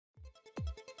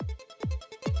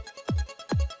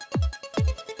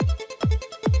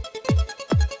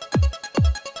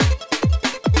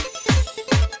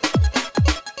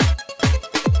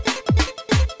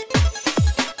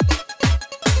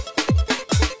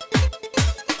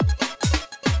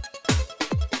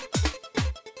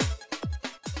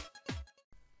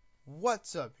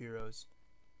What's up, heroes?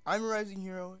 I'm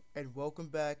ArisingHero, and welcome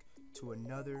back to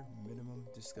another minimum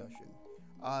discussion.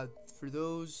 For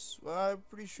those, I'm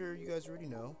pretty sure you guys already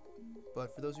know,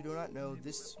 but for those who do not know,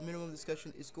 this minimum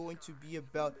discussion is going to be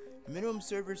about minimum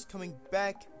servers coming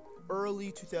back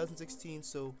early 2016,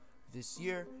 so this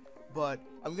year. But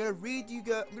I'm gonna read you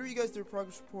guys their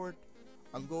progress report.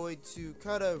 I'm going to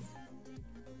kind of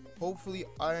hopefully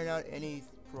iron out any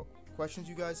questions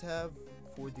you guys have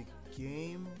for the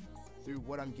game through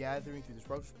what I'm gathering through this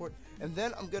progress report, and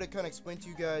then I'm gonna kind of explain to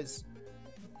you guys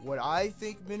what I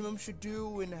think minimum should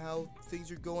do and how things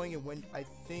are going and when I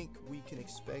think we can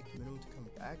expect minimum to come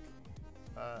back.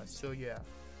 So yeah,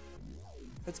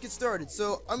 let's get started.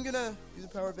 So I'm gonna do the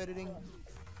power of editing.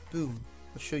 Boom.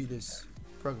 Let's show you this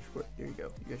progress report. There you go.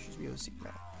 You guys should be able to see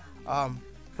it now.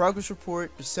 Progress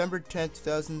report, December 10th,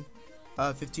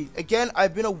 2015. Again,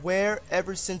 I've been aware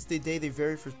ever since the day they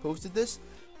very first posted this.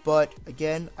 But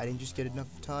again, I didn't just get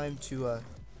enough time to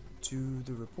do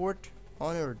the report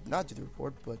on it, or not do the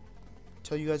report, but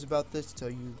tell you guys about this, to tell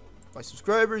you, my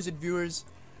subscribers and viewers,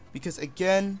 because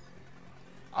again,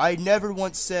 I never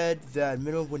once said that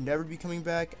minimum would never be coming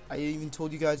back. I even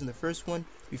told you guys in the first one,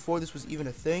 before this was even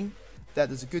a thing, that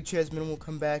there's a good chance minimum will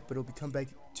come back, but it'll be come back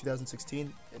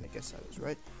 2016, and I guess I was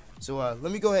right. So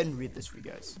let me go ahead and read this for you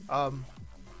guys.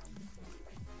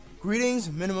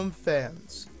 Greetings, minimum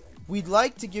fans. We'd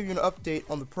like to give you an update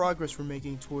on the progress we're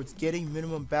making towards getting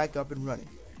minimum back up and running.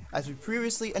 As we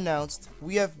previously announced,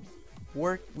 we have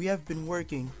been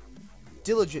working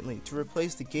diligently to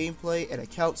replace the gameplay and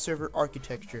account server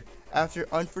architecture after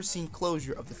unforeseen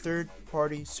closure of the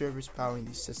third-party servers powering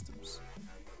these systems.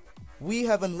 We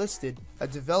have enlisted a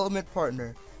development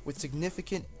partner with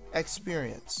significant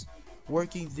experience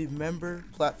working the member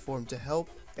platform to help,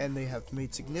 and they have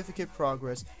made significant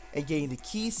progress in getting the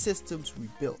key systems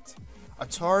rebuilt.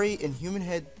 Atari and Human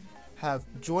Head have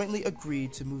jointly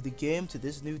agreed to move the game to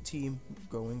this new team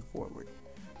going forward.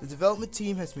 The development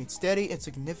team has made steady and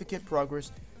significant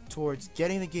progress towards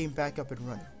getting the game back up and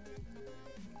running.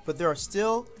 But there are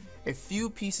still a few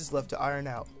pieces left to iron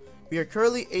out. We are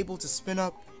currently able to spin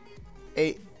up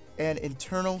an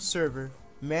internal server,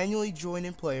 manually join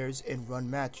in players, and run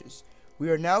matches. We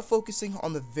are now focusing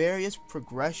on the various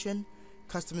progression,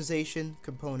 customization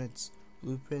components,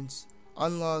 blueprints,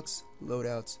 unlocks,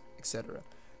 loadouts, etc.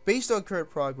 Based on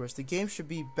current progress, the game should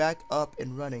be back up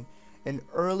and running in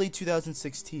early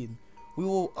 2016. We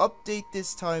will update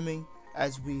this timing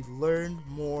as we learn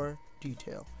more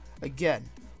detail. Again,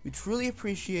 we truly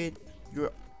appreciate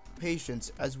your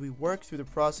patience as we work through the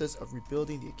process of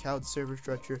rebuilding the account server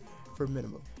structure for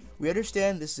minimum. We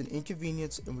understand this is an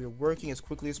inconvenience, and we are working as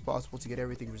quickly as possible to get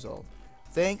everything resolved.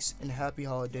 Thanks and happy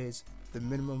holidays, the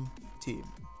minimum team.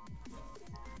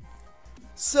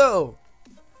 So,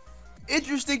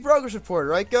 interesting progress report,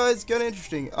 right guys? Kinda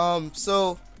interesting.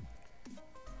 So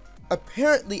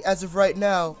apparently as of right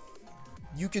now,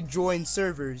 you could join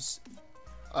servers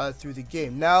through the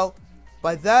game. Now,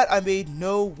 by that I mean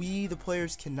no, we the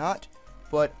players cannot,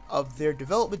 but of their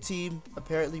development team,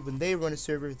 apparently when they run a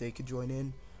server, they could join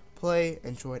in, play,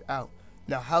 and try it out.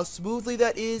 Now, how smoothly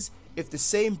that is, if the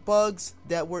same bugs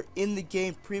that were in the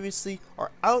game previously are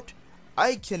out,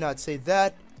 I cannot say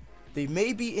that. They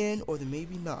may be in, or they may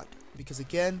be not, because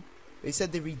again, they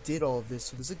said they redid all of this,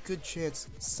 so there's a good chance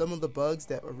some of the bugs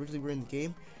that originally were in the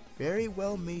game very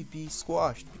well may be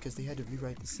squashed because they had to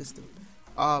rewrite the system.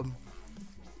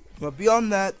 But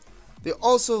beyond that, they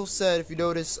also said, if you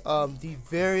notice, the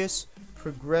various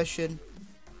progression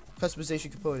customization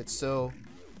components. So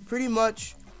pretty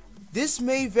much, this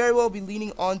may very well be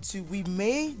leaning onto, we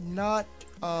may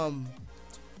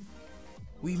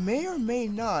or may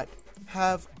not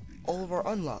have all of our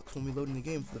unlocks when we load in the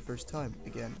game for the first time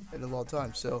again in a long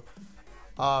time. So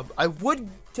I would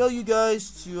tell you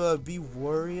guys to be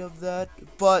wary of that,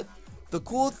 but the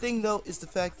cool thing though is the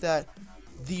fact that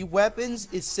the weapons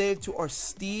is saved to our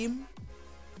Steam,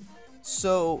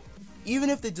 so even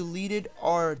if they deleted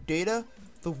our data,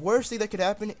 the worst thing that could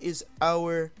happen is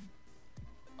our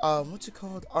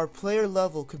our player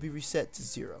level could be reset to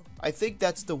 0. I think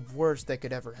that's the worst that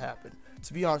could ever happen,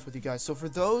 to be honest with you guys. So for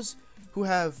those who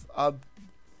have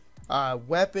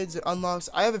weapons and unlocks,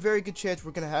 I have a very good chance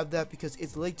we're gonna have that because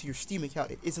it's linked to your Steam account.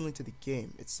 It isn't linked to the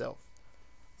game itself.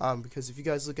 Because if you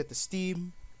guys look at the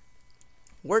Steam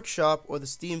workshop or the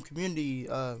Steam community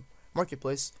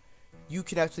marketplace, you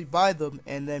can actually buy them,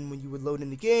 and then when you would load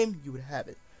in the game, you would have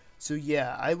it. So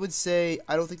yeah, I would say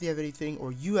I don't think they have anything,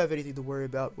 or you have anything to worry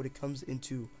about when it comes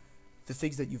into the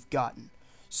things that you've gotten.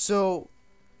 So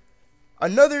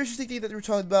another interesting thing that we're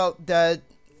talking about that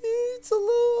it's a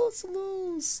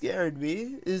little scared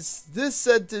me is this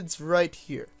sentence right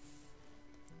here.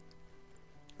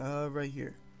 Right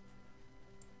here.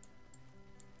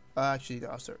 Actually, no,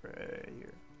 I'll start right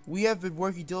here. We have been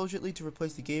working diligently to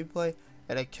replace the gameplay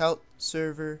and account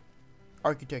server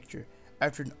architecture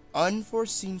after an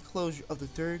unforeseen closure of the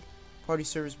third-party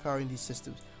servers powering these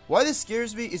systems. Why this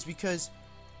scares me is because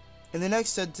in the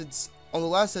next sentence, on the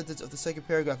last sentence of the second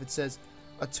paragraph, it says,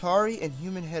 Atari and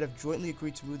Human Head have jointly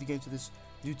agreed to move the game to this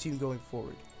new team going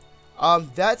forward.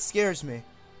 That scares me.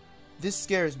 This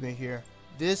scares me here.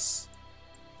 This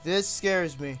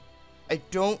scares me.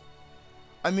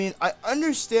 I mean, I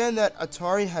understand that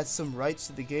Atari has some rights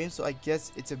to the game, so I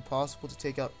guess it's impossible to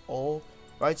take out all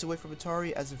rights away from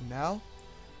Atari as of now.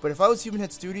 But if I was Human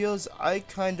Head Studios, I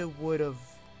would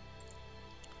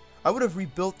have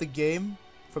rebuilt the game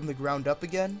from the ground up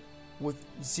again with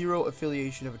zero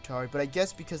affiliation of Atari. But I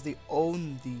guess because they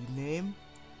own the name,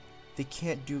 they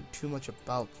can't do too much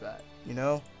about that, you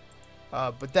know?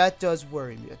 But that does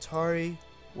worry me. Atari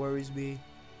worries me.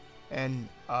 And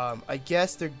I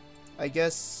guess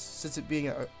since it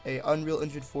being a Unreal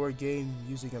Engine 4 game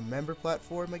using a member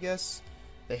platform, I guess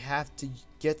they have to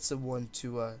get someone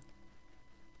to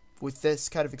with this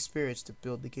kind of experience to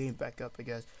build the game back up, I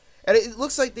guess. And it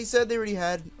looks like they said they already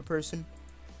had a person,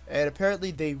 and apparently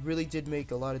they really did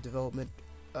make a lot of development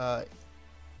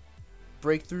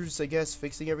breakthroughs, I guess,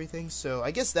 fixing everything. So I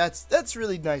guess that's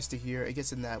really nice to hear, I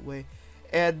guess, in that way.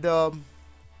 And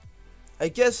I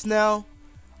guess now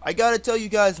I gotta tell you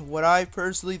guys what I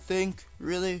personally think,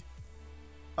 really.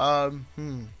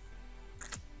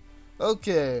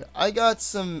 Okay, I got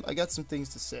some things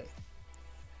to say.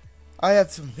 I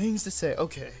have some things to say.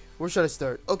 Okay, where should I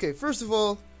start? Okay, first of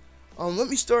all, let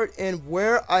me start in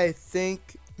where I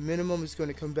think Minimum is going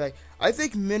to come back. I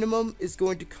think Minimum is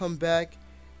going to come back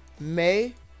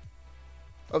May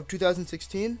of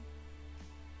 2016.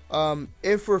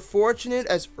 If we're fortunate,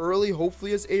 as early,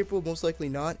 hopefully, as April, most likely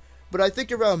not. But I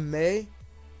think around May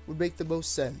would make the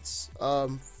most sense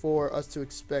for us to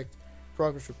expect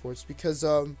progress reports, because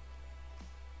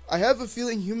I have a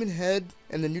feeling Human Head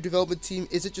and the new development team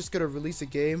isn't just going to release a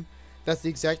game that's the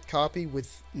exact copy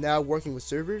with now working with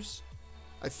servers.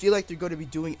 I feel like they're going to be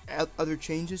doing other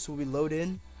changes, so when we load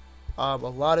in, a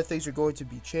lot of things are going to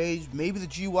be changed. Maybe the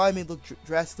GUI may look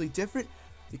drastically different.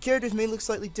 The characters may look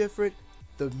slightly different.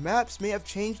 The maps may have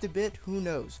changed a bit. Who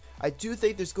knows? I do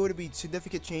think there's going to be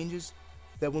significant changes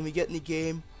that when we get in the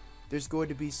game, there's going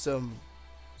to be some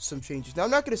changes. Now, I'm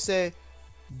not going to say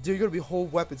there are going to be whole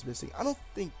weapons missing. I don't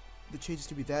think the changes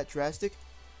to be that drastic,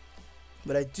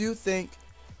 but I do think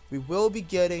we will be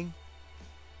getting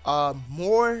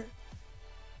more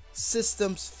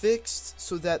systems fixed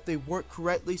so that they work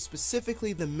correctly,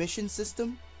 specifically the mission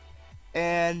system,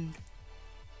 and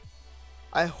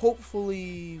I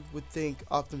hopefully would think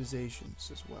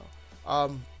optimizations as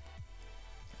well.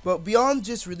 But beyond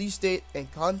just release date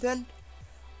and content,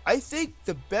 I think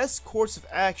the best course of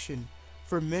action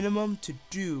for Minimum to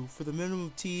do, for the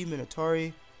Minimum team and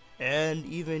Atari and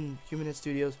even Human Head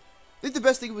Studios, I think the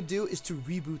best thing it would do is to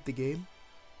reboot the game.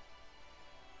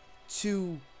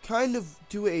 To kind of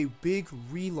do a big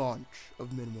relaunch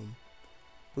of Minimum.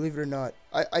 Believe it or not.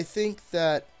 I think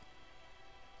that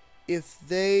if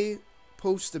they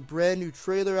post a brand new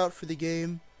trailer out for the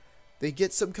game, they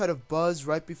get some kind of buzz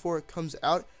right before it comes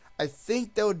out, I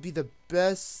think that would be the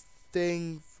best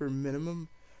thing for Minimum,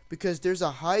 because there's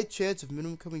a high chance of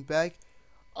Minimum coming back.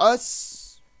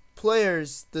 Us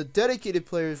players, the dedicated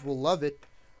players, will love it,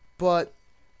 but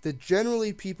the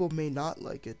generally people may not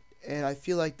like it, and I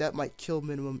feel like that might kill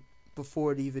Minimum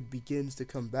before it even begins to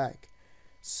come back.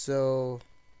 So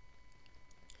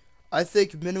I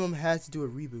think Minimum has to do a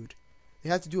reboot. They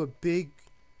have to do a big,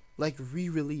 like,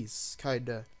 re-release,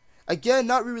 kinda. Again,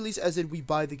 not re-release as in we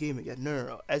buy the game again.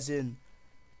 No. As in,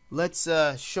 let's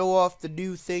show off the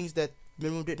new things that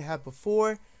Minimum didn't have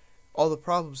before. All the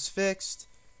problems fixed.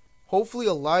 Hopefully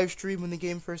a live stream when the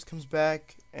game first comes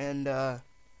back. And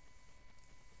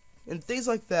things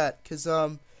like that. Because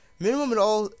Minimum,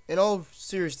 in all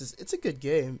seriousness, it's a good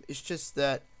game. It's just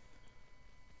that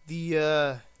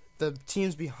the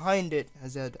teams behind it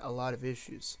has had a lot of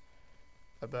issues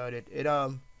about it.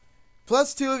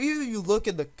 Plus, two of you look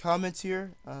at the comments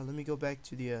here. Let me go back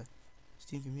to the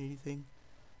Steam community thing.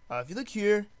 If you look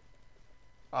here,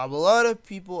 a lot of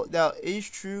people, now it is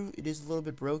true, it is a little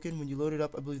bit broken. When you load it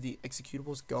up, I believe the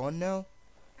executable is gone now.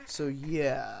 So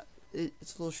yeah,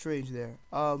 it's a little strange there.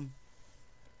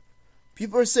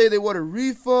 People are saying they want a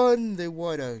refund, they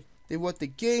want the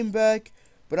game back,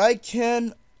 but I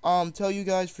can tell you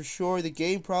guys for sure the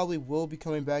game probably will be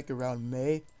coming back around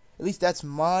May. At least that's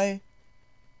my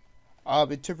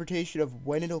interpretation of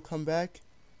when it'll come back.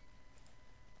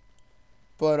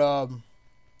 But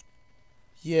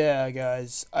yeah,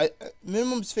 guys,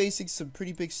 Minimum's facing some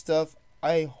pretty big stuff.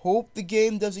 I hope the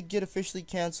game doesn't get officially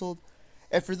canceled.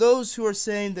 And for those who are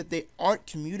saying that they aren't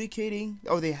communicating,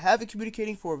 or they haven't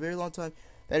communicating for a very long time,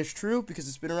 that is true because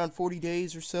it's been around 40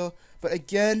 days or so. But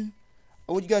again,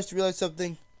 I want you guys to realize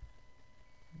something.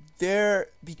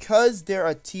 Because they're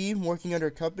a team working under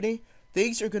a company,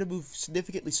 things are going to move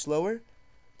significantly slower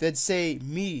than, say,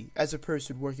 me as a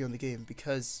person working on the game,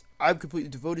 because I'm completely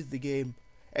devoted to the game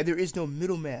and there is no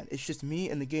middleman. It's just me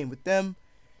and the game. With them,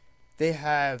 they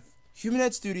have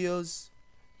HumanHead Studios,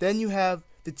 then you have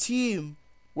the team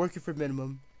working for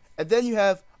Minimum, and then you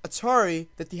have Atari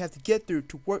that they have to get through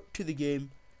to work to the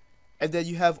game, and then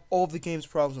you have all of the game's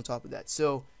problems on top of that.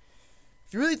 So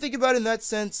if you really think about it in that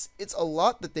sense, it's a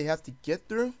lot that they have to get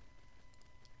through.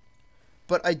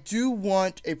 But I do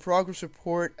want a progress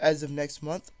report as of next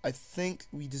month. I think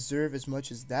we deserve as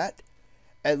much as that.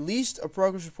 At least a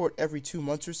progress report every 2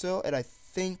 months or so, and I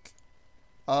think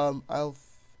I'll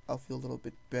feel a little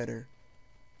bit better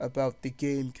about the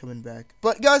game coming back.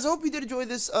 But guys, I hope you did enjoy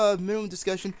this Minimum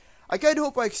discussion. I kind of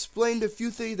hope I explained a few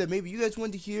things that maybe you guys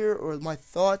wanted to hear, or my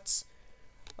thoughts.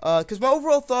 Because my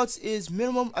overall thoughts is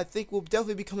Minimum, I think, will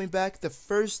definitely be coming back the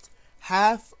first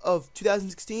half of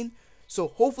 2016. So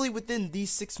hopefully within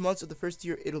these 6 months of the first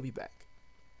year, it'll be back.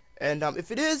 And if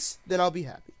it is, then I'll be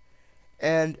happy.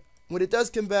 And when it does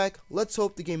come back, let's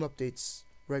hope the game updates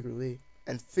regularly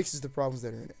and fixes the problems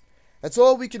that are in it. That's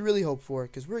all we can really hope for,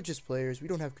 because we're just players. We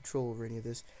don't have control over any of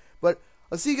this. But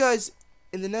I'll see you guys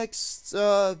in the next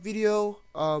video.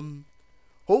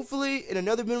 Hopefully in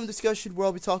another Minimum discussion where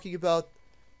I'll be talking about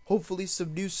hopefully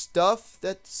some new stuff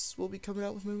that will be coming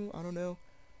out with Minimum. I don't know.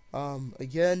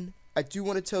 Again, I do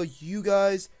want to tell you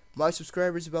guys, my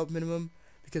subscribers, about Minimum,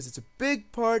 because it's a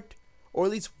big part, or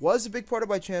at least was a big part of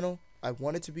my channel. I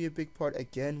want it to be a big part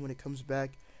again when it comes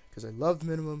back, because I love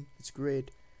Minimum. It's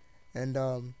great. And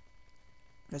I'll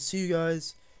see you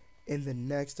guys in the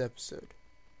next episode.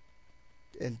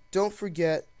 And don't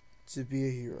forget to be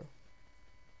a hero.